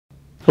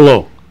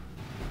Hello,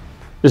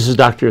 this is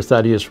Dr.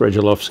 Thadeusz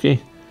Radziłowski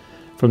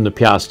from the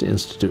Piast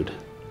Institute.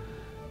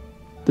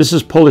 This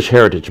is Polish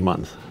Heritage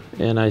Month,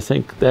 and I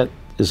think that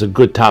is a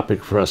good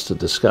topic for us to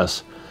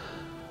discuss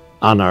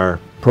on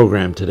our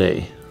program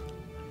today.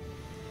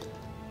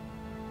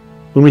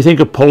 When we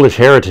think of Polish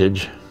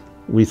heritage,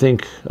 we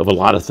think of a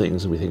lot of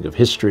things. We think of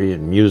history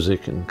and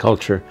music and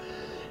culture.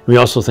 We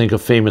also think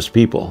of famous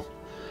people.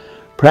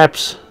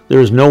 Perhaps there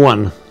is no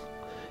one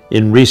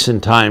in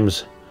recent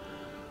times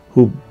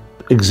who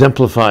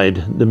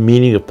exemplified the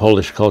meaning of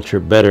Polish culture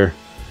better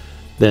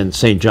than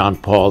St. John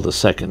Paul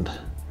II,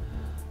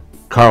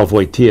 Karol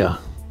Wojtyła,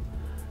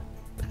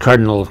 the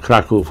Cardinal of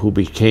Kraków, who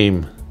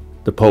became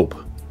the Pope.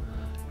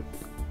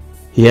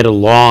 He had a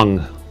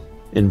long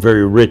and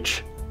very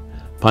rich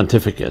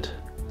pontificate,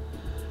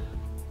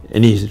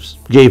 and he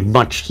gave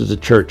much to the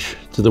church,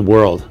 to the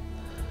world.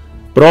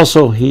 But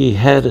also he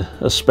had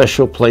a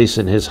special place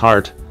in his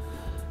heart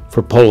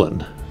for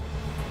Poland.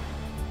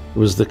 It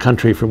was the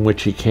country from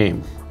which he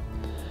came.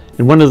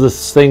 And one of the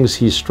things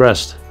he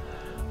stressed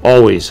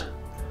always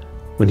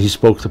when he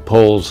spoke to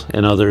Poles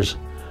and others,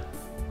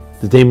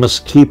 that they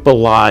must keep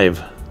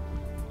alive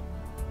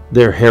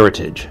their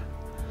heritage,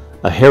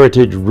 a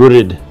heritage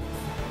rooted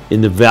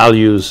in the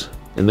values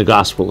and the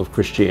gospel of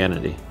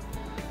Christianity.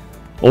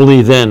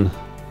 Only then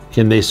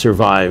can they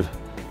survive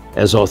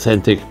as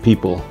authentic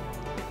people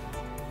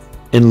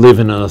and live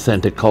in an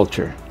authentic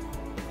culture.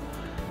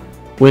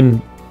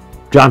 When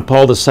John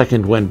Paul II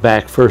went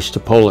back first to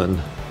Poland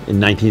in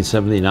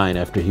 1979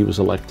 after he was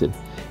elected,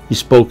 he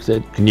spoke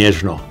at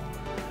Gniezno,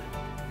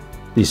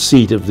 the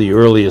seat of the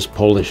earliest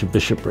Polish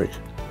bishopric.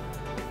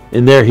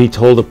 And there he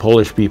told the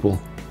Polish people,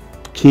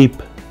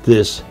 keep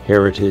this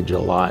heritage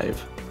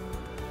alive.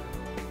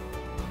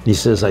 He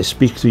says, I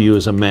speak to you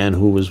as a man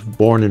who was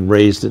born and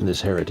raised in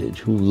this heritage,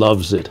 who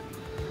loves it,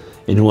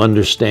 and who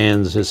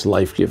understands its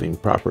life-giving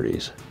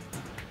properties.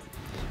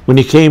 When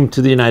he came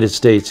to the United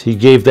States, he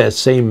gave that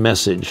same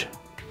message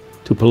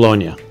to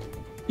Polonia.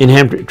 In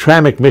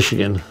Hamtramck,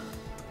 Michigan,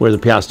 where the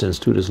Piast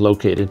Institute is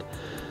located,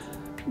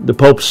 the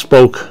Pope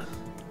spoke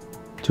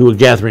to a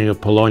gathering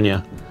of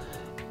Polonia.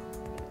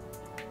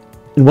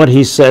 And what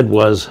he said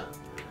was,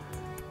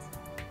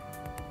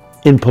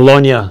 in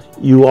Polonia,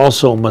 you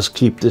also must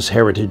keep this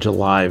heritage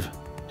alive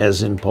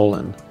as in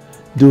Poland.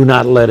 Do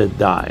not let it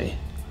die.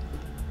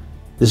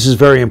 This is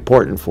very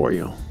important for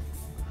you.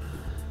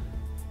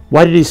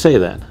 Why did he say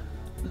that?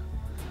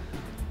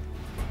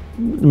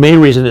 The main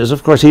reason is,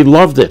 of course, he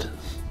loved it.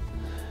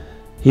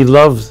 He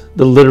loved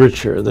the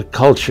literature, the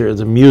culture,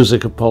 the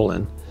music of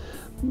Poland.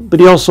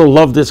 But he also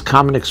loved its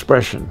common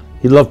expression.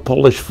 He loved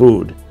Polish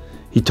food.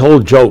 He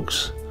told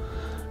jokes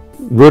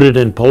rooted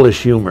in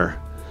Polish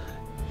humor.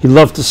 He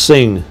loved to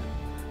sing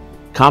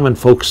common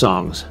folk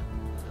songs.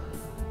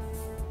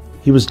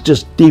 He was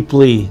just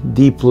deeply,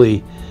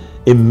 deeply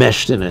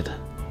enmeshed in it.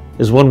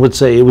 As one would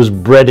say, it was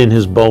bred in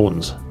his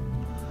bones.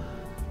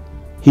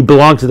 He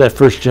belonged to that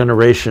first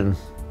generation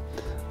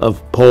of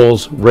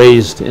Poles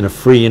raised in a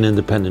free and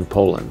independent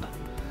Poland.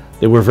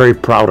 They were very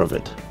proud of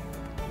it.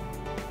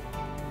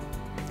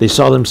 They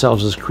saw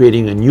themselves as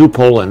creating a new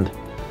Poland,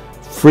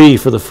 free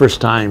for the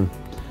first time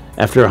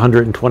after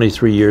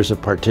 123 years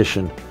of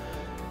partition,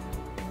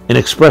 and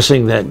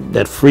expressing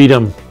that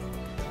freedom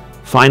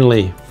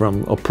finally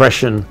from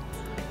oppression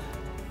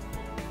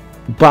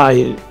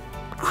by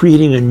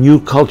creating a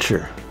new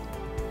culture,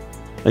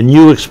 a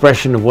new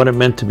expression of what it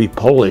meant to be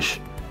Polish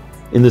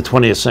in the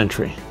 20th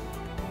century.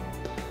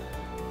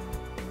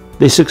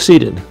 They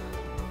succeeded,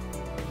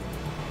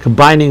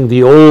 combining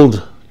the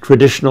old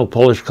traditional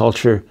Polish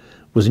culture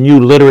with new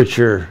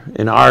literature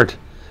and art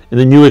and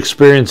the new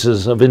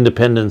experiences of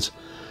independence.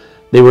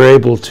 They were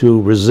able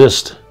to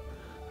resist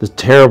the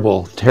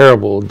terrible,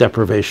 terrible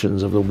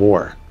deprivations of the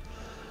war.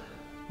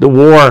 The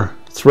war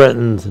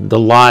threatened the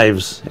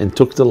lives and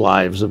took the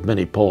lives of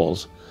many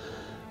Poles,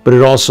 but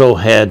it also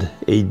had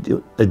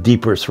a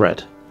deeper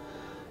threat.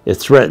 It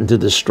threatened to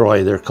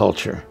destroy their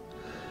culture.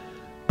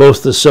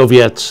 Both the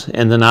Soviets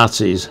and the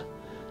Nazis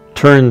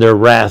turned their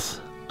wrath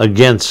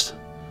against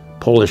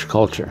Polish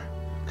culture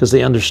because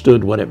they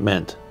understood what it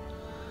meant.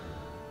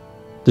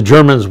 The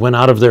Germans went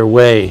out of their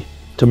way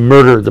to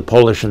murder the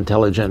Polish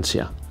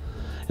intelligentsia.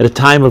 At a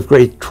time of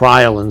great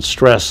trial and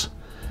stress,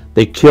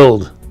 they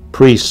killed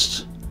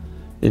priests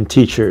and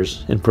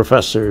teachers and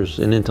professors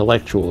and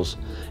intellectuals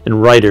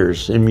and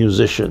writers and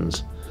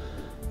musicians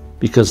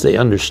because they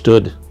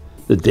understood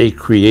that they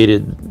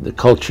created the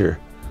culture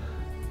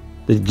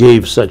that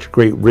gave such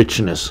great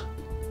richness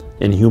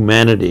and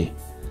humanity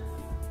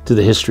to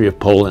the history of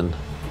Poland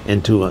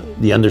and to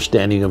the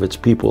understanding of its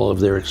people, of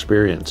their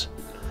experience.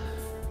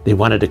 They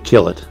wanted to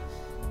kill it.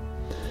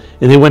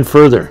 And they went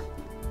further.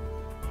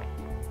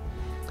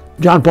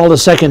 John Paul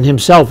II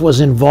himself was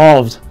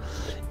involved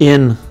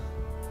in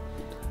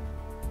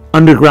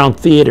underground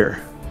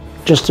theater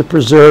just to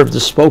preserve the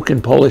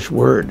spoken Polish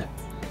word,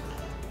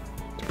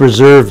 to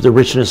preserve the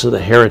richness of the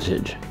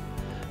heritage,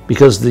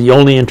 because the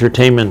only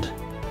entertainment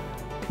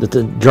that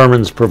the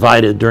Germans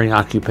provided during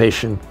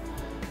occupation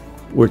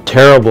were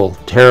terrible,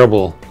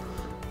 terrible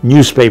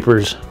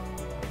newspapers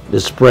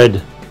that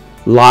spread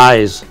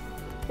lies,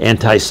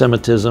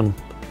 anti-Semitism,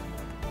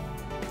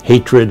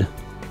 hatred.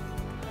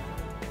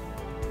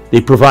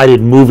 They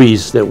provided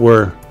movies that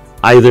were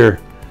either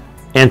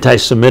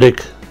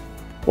anti-Semitic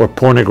or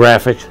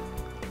pornographic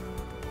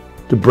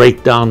to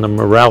break down the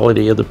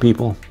morality of the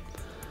people.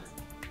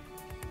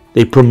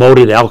 They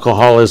promoted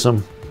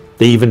alcoholism.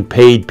 They even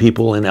paid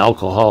people in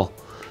alcohol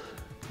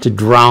to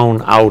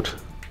drown out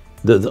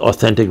the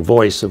authentic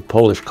voice of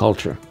Polish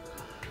culture.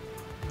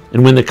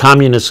 And when the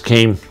communists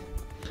came,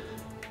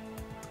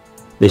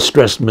 they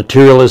stressed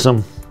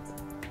materialism,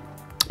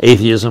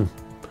 atheism.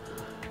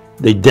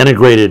 They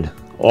denigrated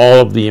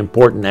all of the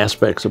important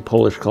aspects of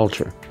Polish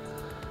culture.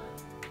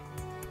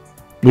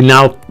 We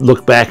now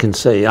look back and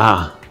say,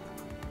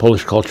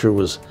 Polish culture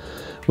was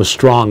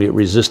strong, it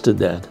resisted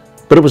that.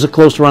 But it was a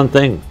close-run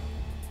thing.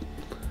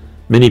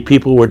 Many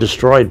people were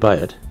destroyed by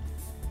it.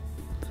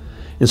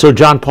 And so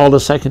John Paul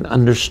II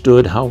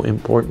understood how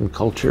important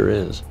culture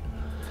is.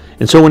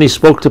 And so when he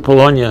spoke to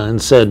Polonia and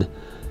said,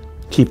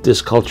 keep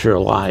this culture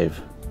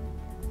alive,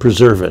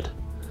 preserve it,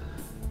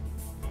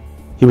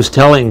 he was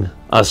telling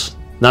us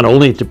not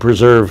only to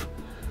preserve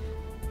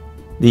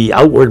the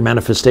outward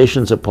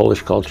manifestations of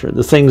Polish culture,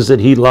 the things that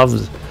he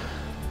loved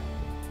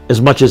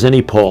as much as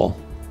any Pole.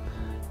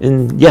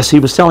 And yes, he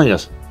was telling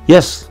us,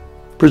 yes,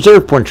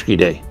 preserve Pączki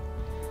Day,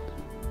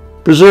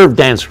 preserve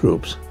dance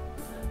groups,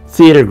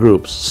 theater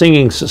groups,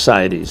 singing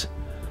societies,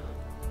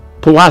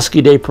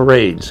 Pulaski Day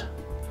parades.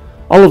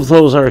 All of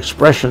those are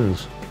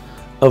expressions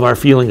of our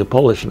feeling of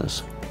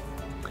Polishness.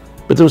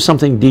 But there was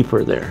something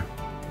deeper there.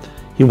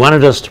 He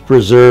wanted us to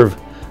preserve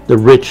the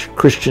rich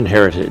Christian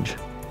heritage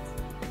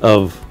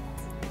of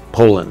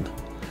Poland,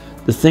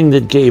 the thing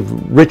that gave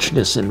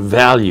richness and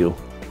value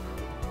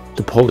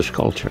to Polish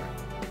culture,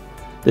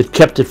 that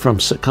kept it from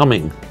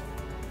succumbing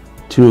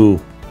to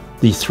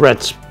the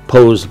threats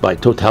posed by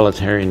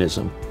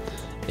totalitarianism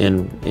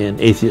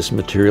and atheist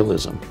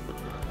materialism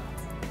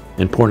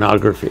and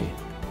pornography.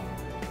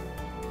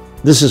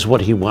 This is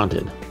what he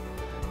wanted.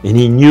 And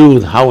he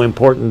knew how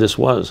important this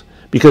was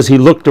because he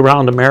looked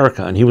around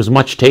America and he was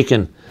much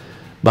taken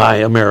by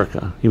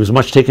America. He was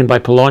much taken by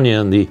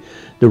Polonia and the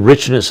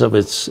richness of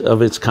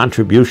its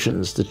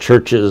contributions, the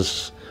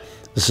churches,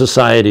 the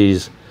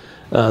societies,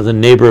 the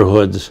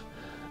neighborhoods,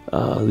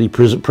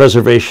 the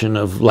preservation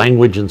of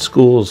language in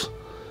schools.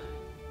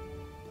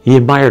 He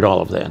admired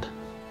all of that.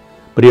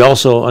 But he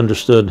also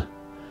understood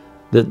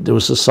that there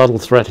was a subtle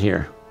threat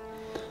here.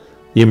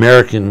 The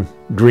American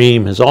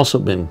dream has also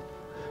been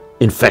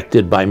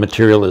infected by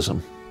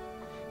materialism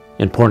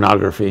and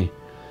pornography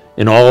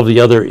and all of the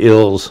other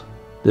ills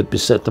that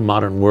beset the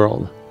modern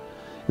world.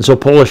 And so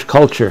Polish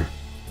culture,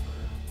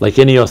 like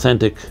any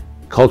authentic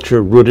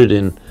culture rooted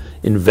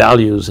in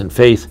values and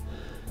faith,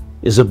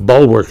 is a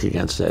bulwark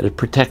against that. It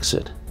protects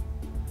it.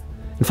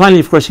 And finally,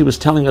 of course, he was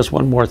telling us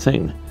one more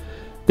thing,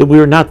 that we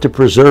are not to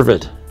preserve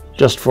it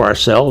just for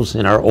ourselves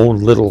in our own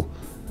little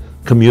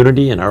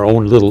community, in our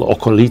own little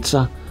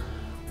okolica,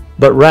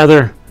 but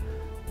rather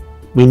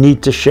we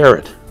need to share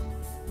it.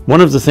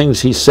 One of the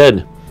things he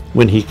said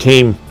when he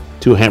came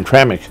to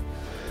Hamtramck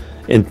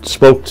and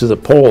spoke to the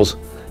Poles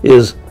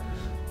is,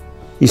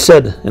 he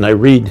said, and I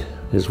read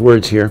his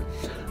words here,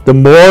 the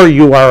more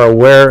you are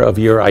aware of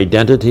your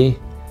identity,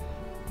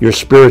 your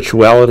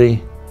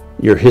spirituality,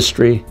 your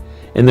history,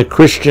 and the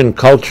Christian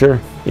culture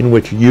in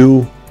which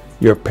you,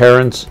 your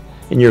parents,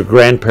 and your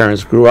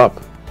grandparents grew up,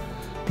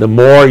 the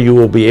more you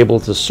will be able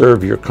to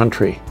serve your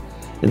country,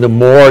 and the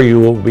more you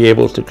will be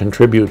able to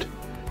contribute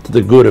to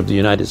the good of the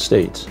United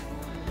States.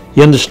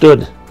 He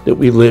understood that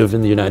we live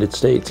in the United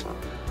States,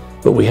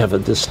 but we have a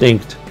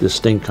distinct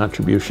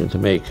contribution to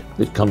make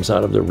that comes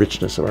out of the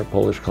richness of our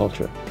Polish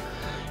culture.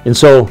 And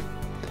so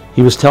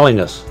he was telling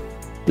us,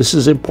 this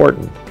is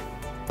important.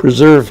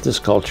 Preserve this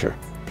culture.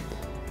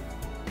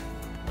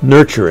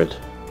 Nurture it.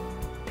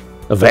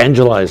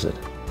 Evangelize it.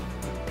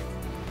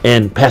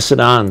 And pass it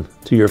on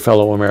to your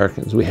fellow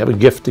Americans. We have a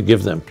gift to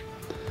give them.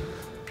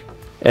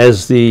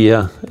 As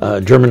the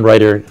German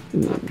writer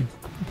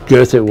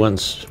Goethe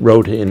once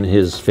wrote in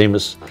his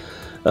famous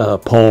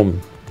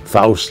poem,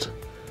 Faust,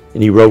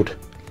 and he wrote,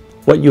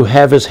 what you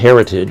have as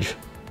heritage,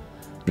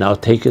 now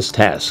take as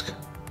task,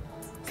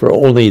 for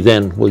only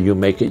then will you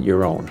make it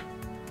your own.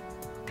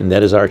 And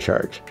that is our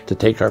charge, to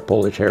take our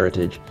Polish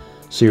heritage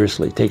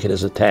seriously, take it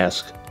as a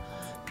task,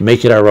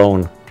 make it our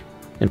own,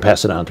 and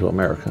pass it on to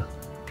America.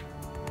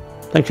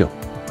 Thank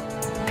you.